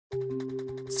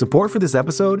Support for this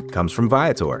episode comes from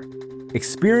Viator.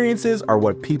 Experiences are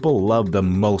what people love the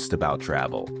most about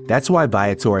travel. That's why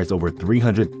Viator has over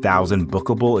 300,000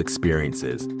 bookable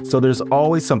experiences, so there's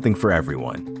always something for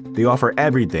everyone. They offer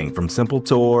everything from simple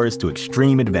tours to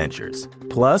extreme adventures.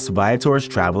 Plus, Viator's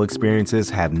travel experiences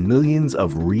have millions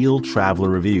of real traveler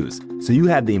reviews, so you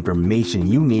have the information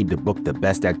you need to book the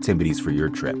best activities for your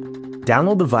trip.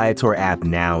 Download the Viator app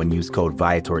now and use code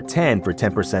Viator10 for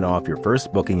 10% off your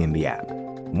first booking in the app.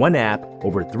 One app,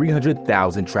 over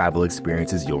 300,000 travel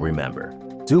experiences you'll remember.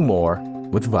 Do more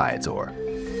with Viator.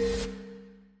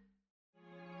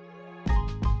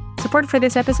 Support for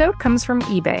this episode comes from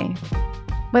eBay.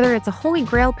 Whether it's a holy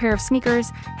grail pair of sneakers,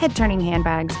 head-turning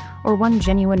handbags, or one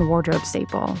genuine wardrobe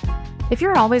staple, if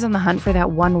you're always on the hunt for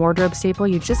that one wardrobe staple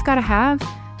you just gotta have,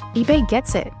 eBay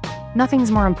gets it.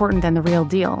 Nothing's more important than the real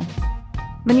deal.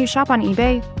 When you shop on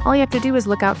eBay, all you have to do is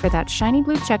look out for that shiny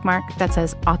blue checkmark that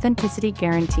says Authenticity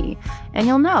Guarantee, and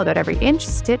you'll know that every inch,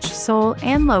 stitch, sole,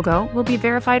 and logo will be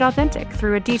verified authentic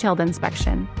through a detailed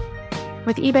inspection.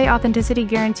 With eBay Authenticity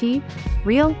Guarantee,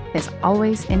 real is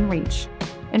always in reach.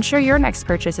 Ensure your next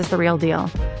purchase is the real deal.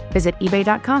 Visit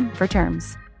ebay.com for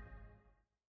terms.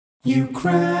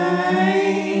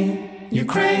 Ukraine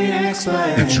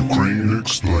Explained. It's Ukraine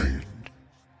Explained.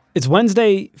 It's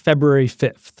Wednesday, February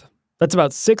 5th. That's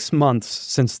about 6 months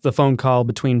since the phone call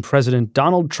between President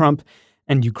Donald Trump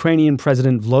and Ukrainian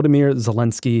President Volodymyr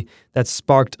Zelensky that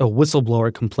sparked a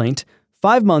whistleblower complaint,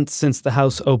 5 months since the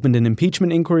House opened an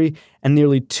impeachment inquiry, and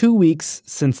nearly 2 weeks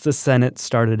since the Senate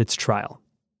started its trial.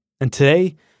 And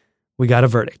today, we got a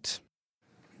verdict.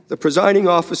 The presiding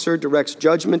officer directs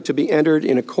judgment to be entered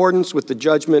in accordance with the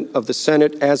judgment of the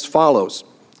Senate as follows.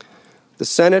 The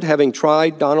Senate, having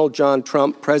tried Donald John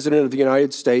Trump, President of the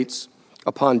United States,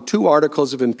 upon 2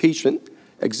 articles of impeachment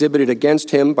exhibited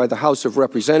against him by the House of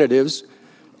Representatives,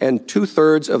 and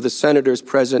 2/3 of the senators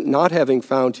present not having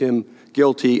found him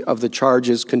guilty of the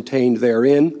charges contained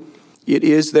therein, it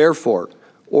is therefore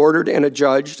ordered and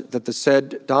adjudged that the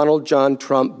said Donald John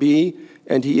Trump be,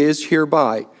 and he is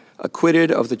hereby,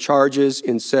 acquitted of the charges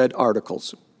in said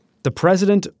articles. The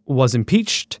president was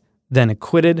impeached, then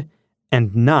acquitted,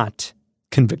 and not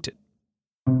convicted.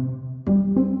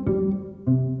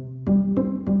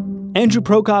 Andrew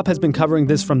Prokop has been covering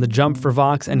this from the jump for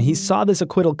Vox, and he saw this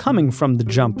acquittal coming from the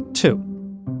jump, too.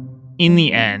 In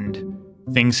the end,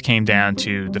 things came down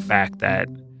to the fact that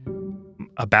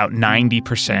about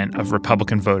 90% of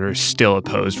Republican voters still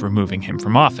opposed removing him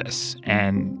from office,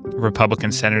 and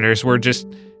Republican senators were just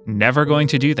never going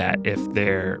to do that if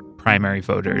their primary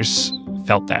voters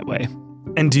felt that way.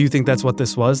 And do you think that's what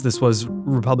this was? This was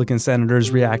Republican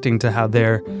senators reacting to how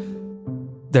their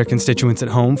constituents at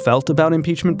home felt about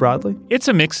impeachment broadly? It's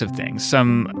a mix of things.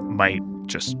 Some might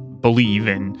just believe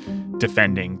in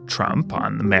defending Trump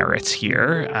on the merits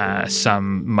here.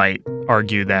 Some might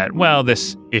argue that, well,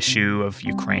 this issue of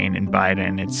Ukraine and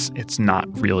Biden, it's not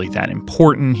really that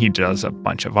important. He does a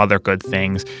bunch of other good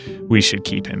things. We should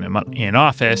keep him in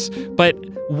office. But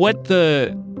what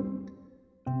the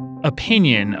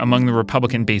opinion among the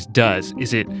Republican base does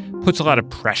is it puts a lot of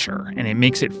pressure, and it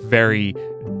makes it very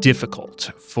difficult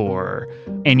for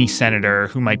any senator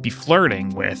who might be flirting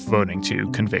with voting to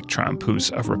convict Trump,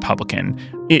 who's a Republican.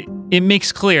 It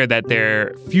makes clear that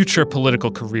their future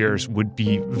political careers would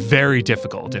be very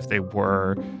difficult if they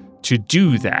were to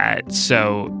do that.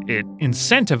 So it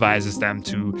incentivizes them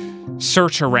to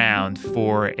search around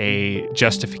for a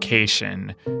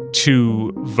justification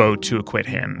to vote to acquit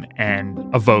him, and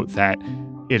a vote that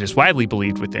it is widely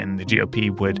believed within the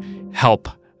GOP would help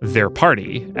their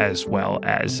party as well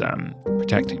as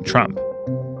protecting Trump.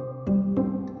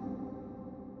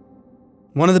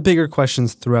 One of the bigger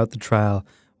questions throughout the trial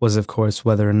was, of course,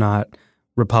 whether or not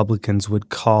Republicans would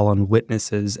call on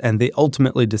witnesses, and they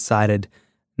ultimately decided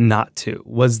not to.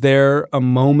 Was there a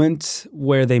moment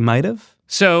where they might have?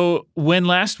 So when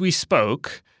last we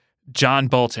spoke, John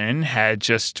Bolton had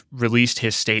just released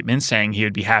his statement saying he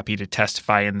would be happy to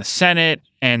testify in the Senate,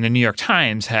 and the New York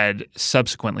Times had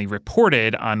subsequently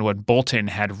reported on what Bolton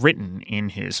had written in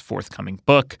his forthcoming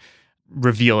book,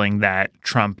 revealing that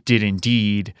Trump did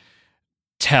indeed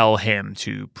tell him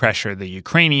to pressure the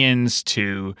Ukrainians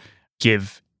to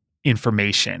give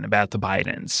information about the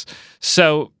Bidens.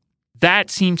 So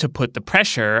that seemed to put the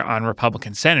pressure on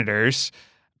Republican senators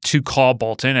to call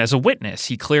Bolton as a witness.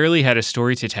 He clearly had a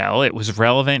story to tell. It was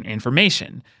relevant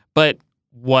information. But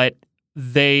what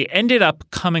they ended up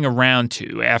coming around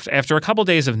to after a couple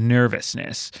days of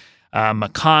nervousness,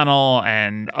 McConnell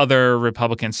and other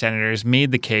Republican senators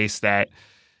made the case that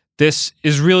this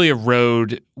is really a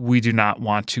road we do not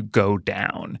want to go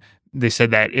down. They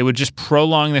said that it would just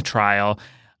prolong the trial.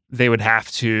 They would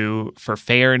have to, for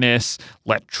fairness,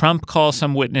 let Trump call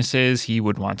some witnesses. He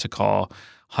would want to call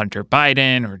Hunter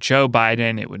Biden or Joe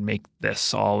Biden. It would make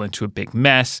this all into a big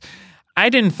mess. I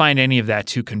didn't find any of that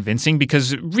too convincing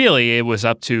because really it was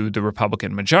up to the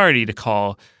Republican majority to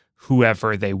call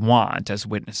whoever they want as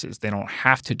witnesses. They don't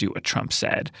have to do what Trump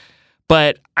said.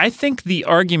 But I think the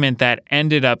argument that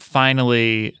ended up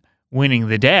finally winning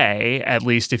the day, at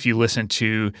least if you listen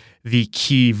to the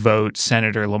key vote,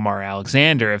 Senator Lamar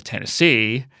Alexander of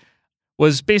Tennessee,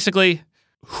 was basically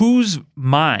whose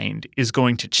mind is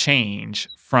going to change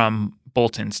from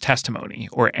Bolton's testimony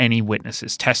or any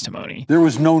witness's testimony. There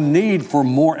was no need for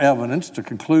more evidence to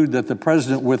conclude that the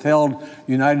president withheld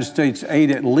United States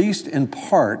aid, at least in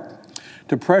part,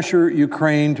 to pressure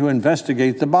Ukraine to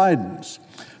investigate the Bidens.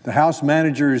 The House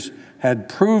managers had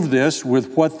proved this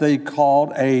with what they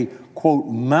called a, quote,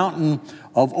 mountain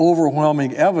of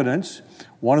overwhelming evidence.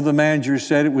 One of the managers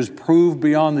said it was proved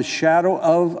beyond the shadow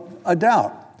of a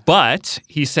doubt. But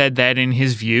he said that in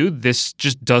his view, this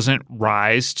just doesn't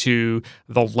rise to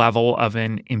the level of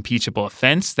an impeachable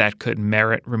offense that could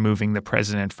merit removing the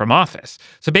president from office.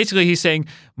 So basically, he's saying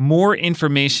more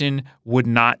information would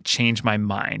not change my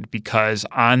mind because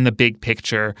on the big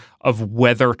picture of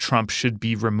whether Trump should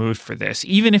be removed for this,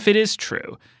 even if it is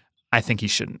true, I think he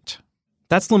shouldn't.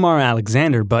 That's Lamar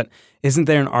Alexander, but isn't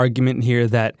there an argument here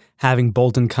that having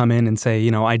Bolton come in and say,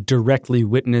 I directly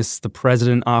witnessed the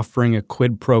president offering a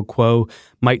quid pro quo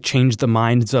might change the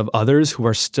minds of others who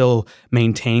are still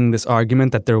maintaining this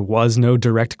argument that there was no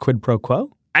direct quid pro quo?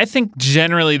 I think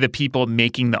generally the people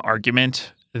making the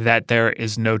argument that there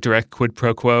is no direct quid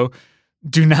pro quo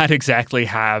do not exactly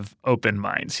have open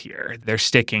minds here. They're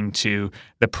sticking to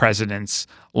the president's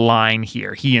line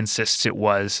here. He insists it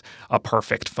was a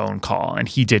perfect phone call and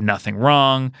he did nothing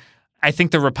wrong. I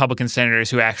think the Republican senators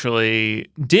who actually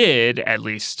did at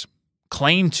least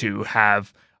claim to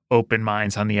have open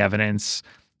minds on the evidence,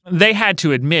 they had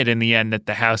to admit in the end that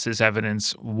the House's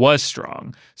evidence was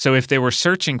strong. So if they were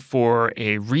searching for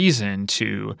a reason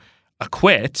to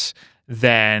acquit,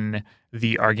 then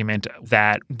the argument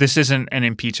that this isn't an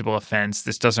impeachable offense,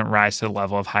 this doesn't rise to the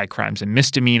level of high crimes and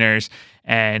misdemeanors,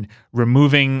 and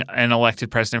removing an elected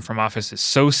president from office is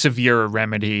so severe a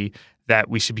remedy that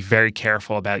we should be very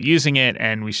careful about using it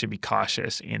and we should be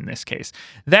cautious in this case.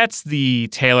 That's the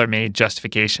tailor-made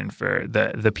justification for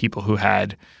the people who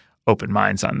had open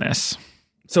minds on this.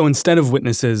 So instead of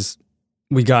witnesses,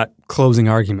 we got closing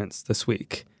arguments this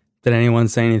week. Did anyone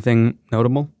say anything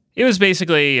notable? It was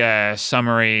basically a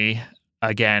summary,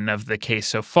 again, of the case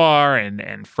so far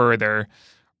and further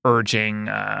urging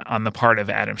on the part of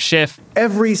Adam Schiff.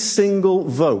 Every single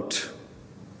vote,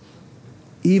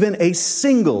 even a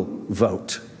single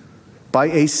vote by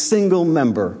a single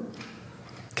member,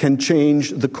 can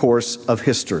change the course of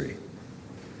history.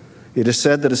 It is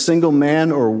said that a single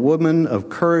man or woman of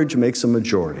courage makes a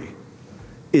majority.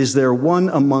 Is there one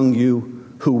among you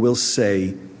who will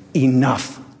say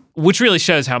enough? Which really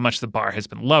shows how much the bar has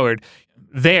been lowered.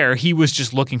 There, he was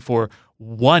just looking for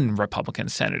one Republican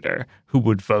senator who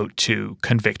would vote to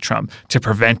convict Trump to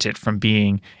prevent it from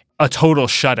being a total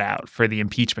shutout for the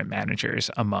impeachment managers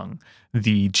among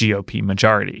the GOP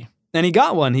majority. And he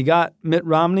got one. He got Mitt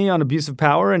Romney on abuse of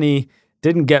power, and he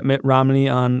didn't get Mitt Romney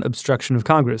on obstruction of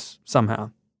Congress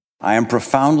somehow. I am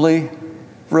profoundly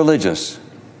religious.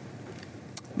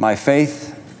 My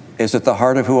faith is at the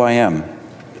heart of who I am.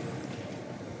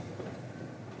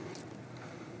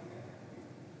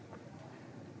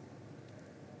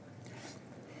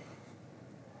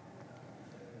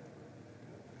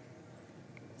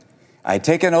 I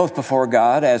take an oath before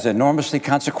God as enormously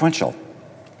consequential.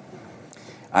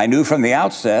 I knew from the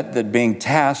outset that being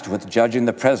tasked with judging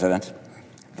the president,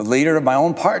 the leader of my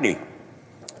own party,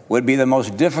 would be the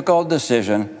most difficult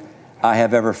decision I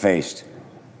have ever faced.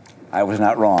 I was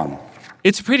not wrong.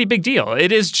 It's a pretty big deal.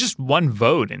 It is just one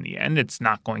vote in the end. It's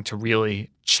not going to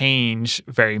really change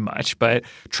very much, but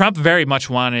Trump very much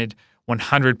wanted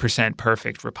 100%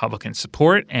 perfect Republican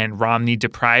support, and Romney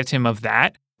deprived him of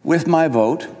that. With my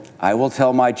vote, I will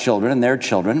tell my children and their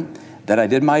children that I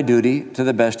did my duty to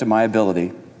the best of my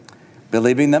ability,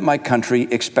 believing that my country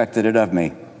expected it of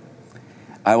me.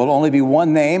 I will only be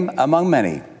one name among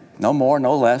many, no more,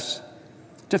 no less,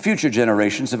 to future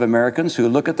generations of Americans who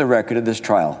look at the record of this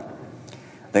trial.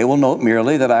 They will note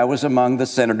merely that I was among the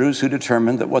senators who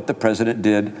determined that what the president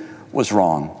did was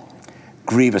wrong,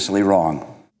 grievously wrong.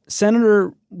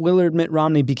 Senator Willard Mitt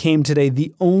Romney became today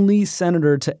the only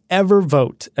senator to ever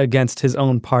vote against his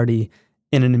own party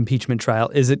in an impeachment trial.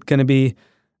 Is it going to be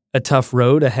a tough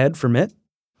road ahead for Mitt?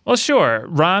 Well, sure.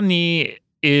 Romney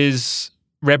is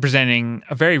representing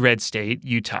a very red state,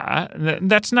 Utah.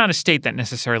 That's not a state that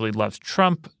necessarily loves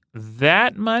Trump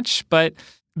that much, but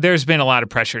there's been a lot of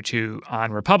pressure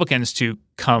on Republicans to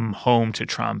come home to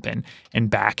Trump and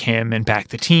back him and back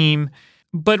the team.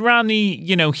 But Romney,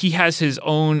 he has his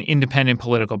own independent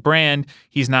political brand.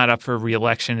 He's not up for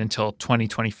re-election until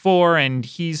 2024, and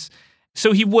he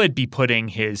would be putting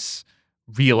his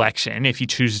re-election, if he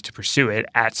chooses to pursue it,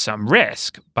 at some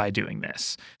risk by doing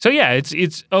this. So yeah,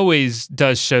 it's always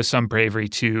does show some bravery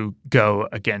to go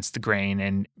against the grain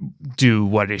and do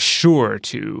what is sure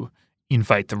to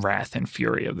invite the wrath and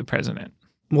fury of the president.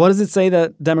 What does it say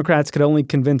that Democrats could only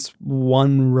convince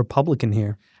one Republican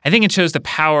here? I think it shows the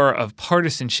power of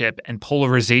partisanship and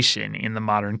polarization in the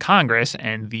modern Congress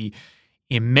and the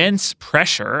immense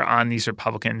pressure on these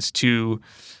Republicans to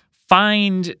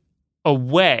find a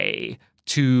way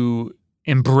to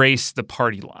embrace the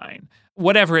party line,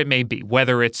 whatever it may be,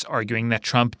 whether it's arguing that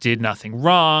Trump did nothing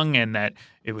wrong and that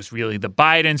it was really the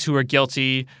Bidens who are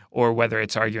guilty, or whether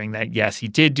it's arguing that, yes, he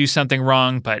did do something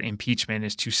wrong, but impeachment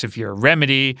is too severe a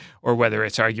remedy, or whether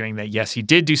it's arguing that, yes, he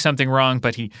did do something wrong,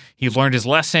 but he learned his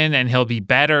lesson and he'll be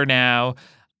better now.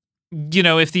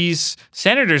 If these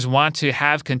senators want to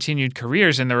have continued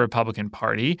careers in the Republican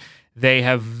Party, they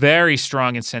have very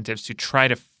strong incentives to try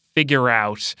to figure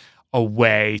out a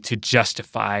way to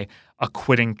justify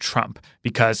acquitting Trump,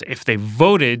 because if they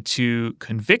voted to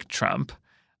convict Trump,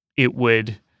 it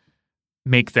would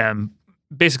make them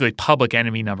basically public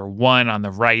enemy number one on the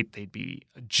right. They'd be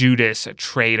a Judas, a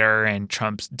traitor, and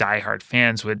Trump's diehard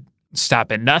fans would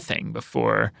stop at nothing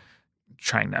before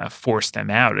trying to force them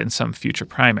out in some future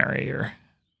primary or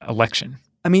election.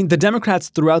 I mean, the Democrats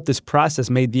throughout this process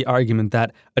made the argument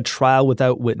that a trial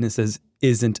without witnesses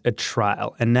isn't a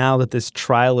trial. And now that this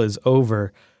trial is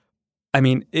over, I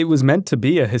mean, it was meant to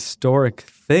be a historic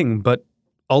thing, but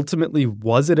ultimately,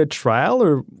 was it a trial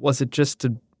or was it just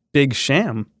a big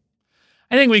sham?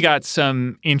 I think we got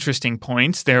some interesting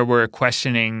points. There were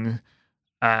questioning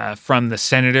from the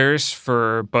senators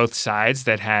for both sides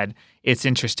that had its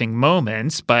interesting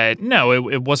moments, but no,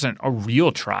 it wasn't a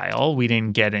real trial. We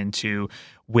didn't get into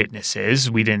witnesses.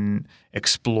 We didn't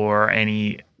explore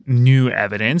any new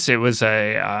evidence. It was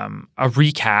a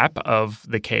recap of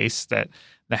the case that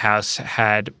the House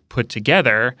had put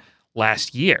together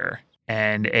last year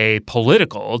and a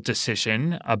political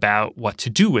decision about what to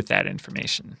do with that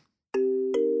information.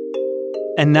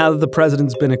 And now that the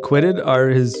president's been acquitted, are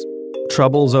his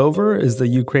troubles over? Is the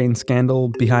Ukraine scandal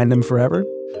behind him forever?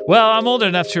 Well, I'm old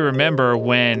enough to remember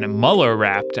when Mueller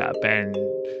wrapped up and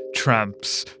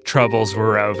Trump's troubles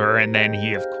were over, and then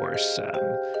he, of course,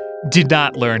 did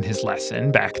not learn his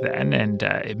lesson back then and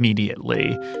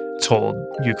immediately told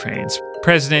Ukraine's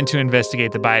president to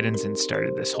investigate the Bidens and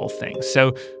started this whole thing.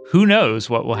 So who knows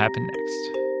what will happen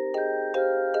next?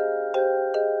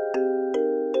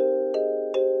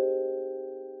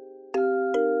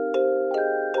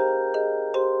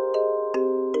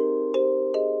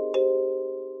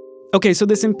 Okay, so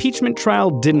this impeachment trial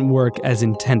didn't work as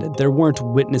intended. There weren't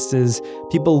witnesses.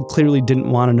 People clearly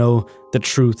didn't want to know the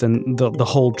truth and the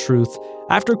whole truth.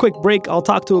 After a quick break, I'll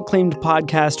talk to acclaimed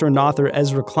podcaster and author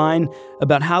Ezra Klein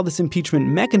about how this impeachment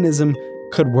mechanism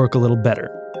could work a little better.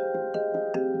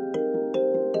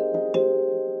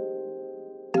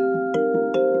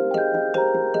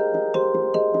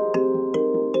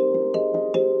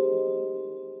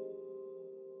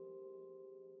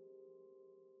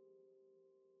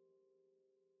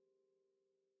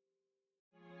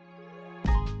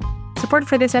 Support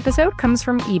for this episode comes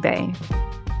from eBay.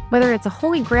 Whether it's a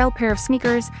holy grail pair of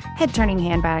sneakers, head-turning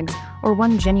handbags, or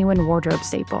one genuine wardrobe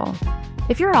staple,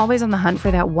 if you're always on the hunt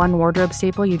for that one wardrobe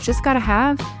staple you just gotta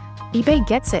have, eBay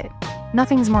gets it.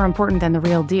 Nothing's more important than the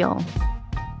real deal.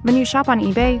 When you shop on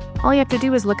eBay, all you have to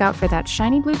do is look out for that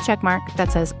shiny blue checkmark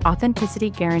that says Authenticity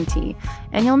Guarantee,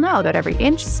 and you'll know that every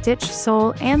inch, stitch,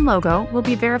 sole, and logo will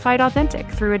be verified authentic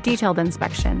through a detailed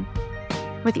inspection.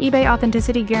 With eBay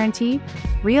Authenticity Guarantee,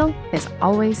 real is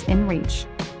always in reach.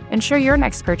 Ensure your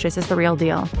next purchase is the real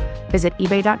deal. Visit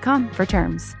ebay.com for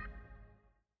terms.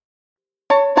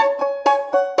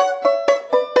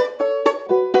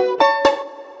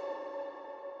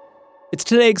 It's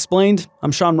Today Explained.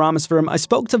 I'm Sean Rameswaram. I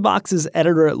spoke to Vox's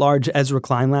editor-at-large Ezra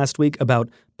Klein last week about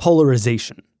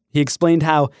polarization. He explained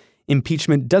how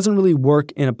impeachment doesn't really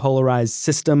work in a polarized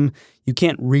system. You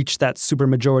can't reach that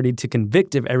supermajority to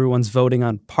convict if everyone's voting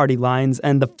on party lines,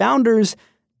 and the founders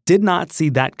did not see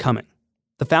that coming.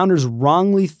 The founders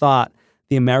wrongly thought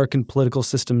the American political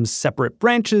system's separate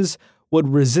branches would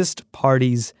resist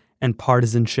parties and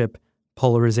partisanship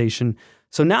polarization.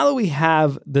 So now that we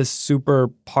have this super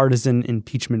partisan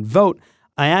impeachment vote,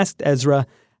 I asked Ezra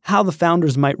how the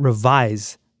founders might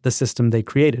revise the system they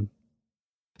created.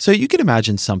 So you can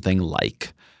imagine something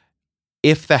like,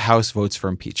 if the House votes for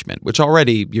impeachment, which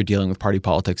already you're dealing with party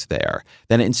politics there,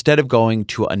 then instead of going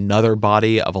to another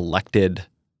body of elected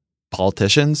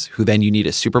politicians, who then you need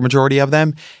a supermajority of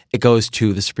them, it goes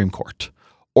to the Supreme Court.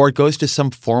 Or it goes to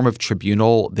some form of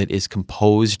tribunal that is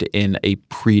composed in a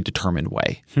predetermined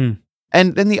way.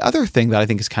 And then the other thing that I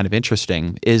think is kind of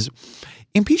interesting is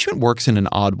impeachment works in an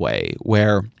odd way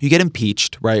where you get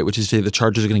impeached, right, which is to say the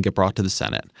charges are going to get brought to the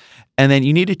Senate, and then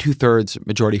you need a 2/3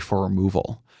 majority for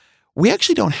removal. We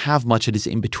actually don't have much that is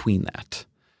in between that.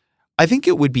 I think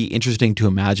it would be interesting to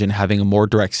imagine having a more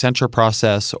direct censure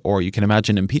process, or you can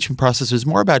imagine impeachment process is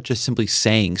more about just simply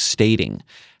stating,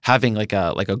 having like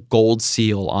a gold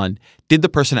seal on, did the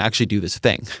person actually do this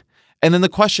thing? And then the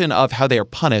question of how they are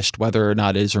punished, whether or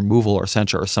not it is removal or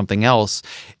censure or something else,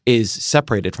 is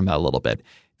separated from that a little bit.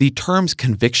 The terms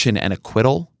conviction and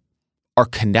acquittal are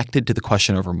connected to the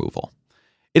question of removal.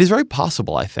 It is very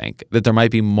possible, I think, that there might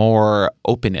be more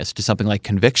openness to something like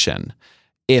conviction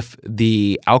if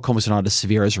the outcome was not as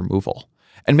severe as removal.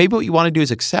 And maybe what you want to do is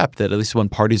accept that at least when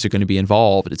parties are going to be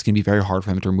involved, it's going to be very hard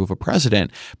for them to remove a president,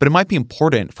 but it might be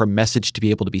important for a message to be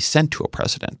able to be sent to a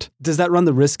president. Does that run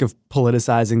the risk of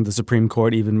politicizing the Supreme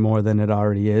Court even more than it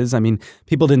already is? I mean,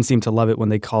 people didn't seem to love it when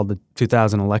they called the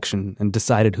 2000 election and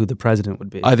decided who the president would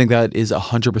be. I think that is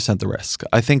 100% the risk.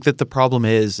 I think that the problem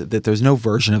is that there's no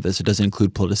version of this that doesn't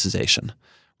include politicization,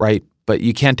 right? But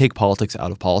you can't take politics out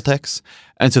of politics.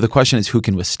 And so the question is, who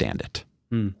can withstand it?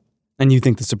 And you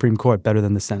think the Supreme Court better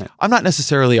than the Senate? I'm not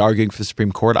necessarily arguing for the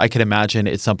Supreme Court. I can imagine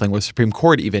it's something where the Supreme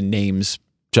Court even names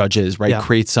judges, right? Yeah.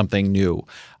 Creates something new.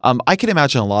 I can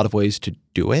imagine a lot of ways to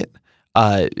do it.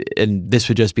 And this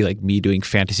would just be like me doing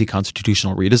fantasy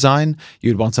constitutional redesign.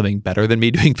 You'd want something better than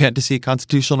me doing fantasy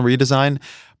constitutional redesign.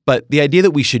 But the idea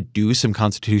that we should do some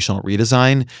constitutional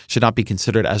redesign should not be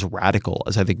considered as radical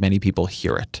as I think many people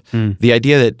hear it. The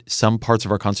idea that some parts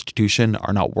of our Constitution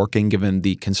are not working given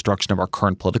the construction of our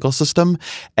current political system,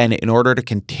 and in order to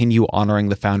continue honoring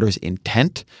the founders'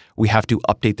 intent, we have to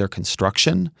update their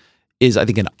construction, is, I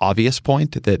think, an obvious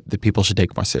point that people should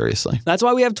take more seriously. That's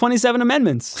why we have 27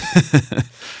 amendments.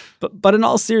 But in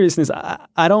all seriousness,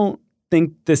 I don't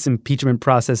think this impeachment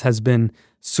process has been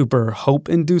super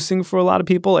hope-inducing for a lot of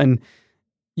people. And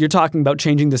you're talking about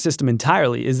changing the system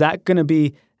entirely. Is that going to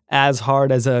be as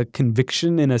hard as a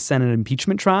conviction in a Senate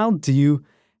impeachment trial? Do you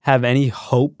have any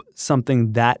hope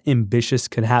something that ambitious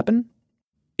could happen?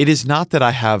 It is not that I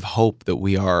have hope that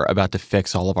we are about to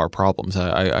fix all of our problems.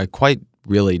 I quite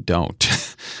really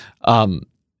don't.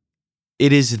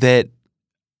 It is that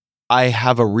I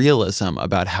have a realism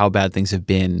about how bad things have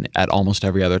been at almost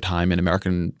every other time in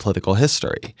American political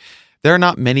history. There are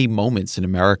not many moments in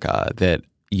America that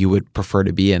you would prefer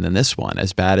to be in than this one,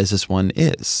 as bad as this one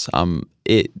is.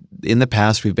 In the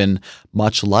past, we've been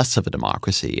much less of a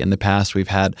democracy. In the past, we've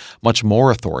had much more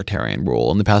authoritarian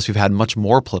rule. In the past, we've had much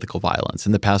more political violence.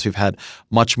 In the past, we've had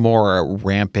much more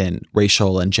rampant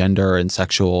racial and gender and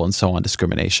sexual and so on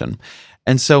discrimination.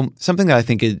 And so something that I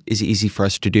think is easy for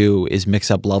us to do is mix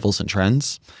up levels and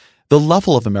trends. The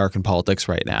level of American politics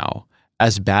right now,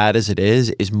 as bad as it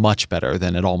is much better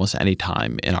than at almost any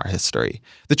time in our history.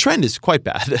 The trend is quite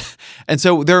bad. And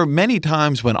so there are many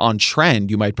times when on trend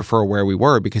you might prefer where we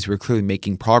were because we were clearly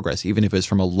making progress, even if it's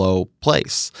from a low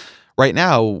place. Right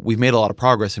now, we've made a lot of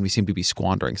progress and we seem to be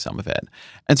squandering some of it.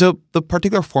 And so the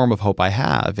particular form of hope I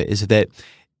have is that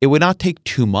it would not take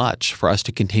too much for us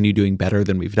to continue doing better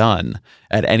than we've done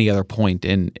at any other point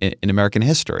in American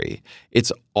history.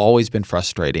 It's always been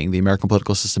frustrating. The American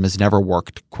political system has never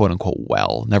worked, quote unquote,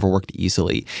 well, never worked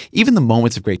easily. Even the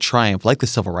moments of great triumph, like the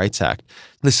Civil Rights Act.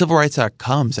 The Civil Rights Act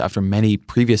comes after many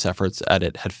previous efforts at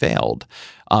it had failed,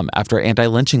 after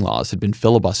anti-lynching laws had been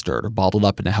filibustered or bottled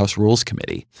up in a House Rules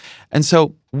Committee. And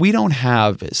so we don't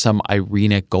have some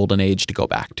irenic golden age to go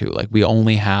back to. Like, we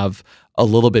only have a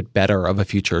little bit better of a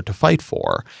future to fight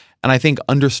for. And I think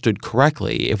understood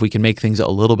correctly, if we can make things a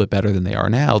little bit better than they are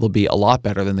now, they'll be a lot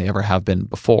better than they ever have been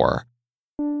before.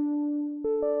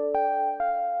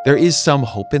 There is some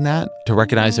hope in that, to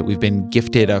recognize that we've been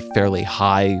gifted a fairly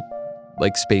high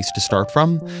space to start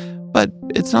from. But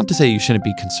it's not to say you shouldn't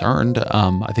be concerned.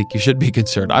 I think you should be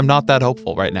concerned. I'm not that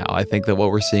hopeful right now. I think that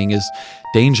what we're seeing is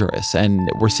dangerous, and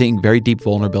we're seeing very deep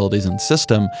vulnerabilities in the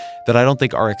system that I don't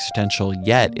think are existential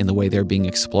yet in the way they're being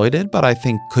exploited, but I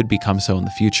think could become so in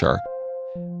the future.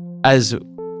 As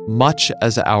much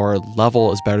as our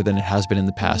level is better than it has been in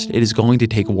the past, it is going to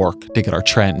take work to get our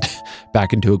trend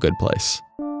back into a good place.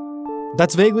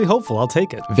 That's vaguely hopeful. I'll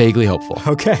take it. Vaguely hopeful.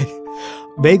 Okay.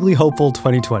 Vaguely hopeful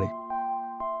 2020.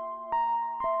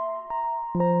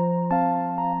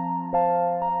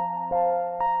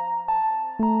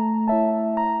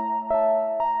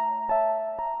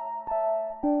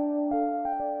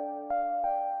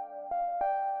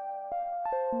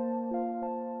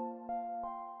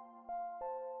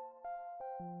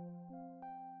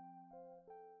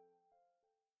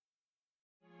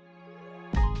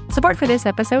 Support for this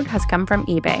episode has come from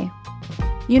eBay.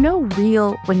 You know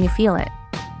real when you feel it.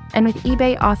 And with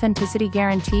eBay Authenticity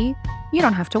Guarantee, you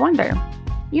don't have to wonder.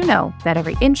 You know that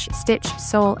every inch, stitch,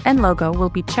 sole, and logo will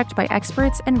be checked by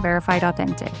experts and verified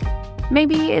authentic.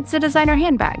 Maybe it's a designer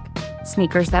handbag,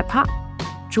 sneakers that pop,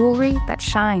 jewelry that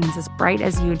shines as bright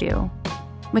as you do.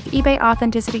 With eBay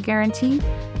Authenticity Guarantee,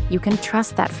 you can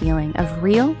trust that feeling of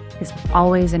real is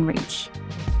always in reach.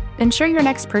 Ensure your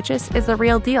next purchase is the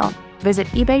real deal. Visit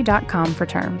ebay.com for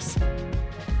terms.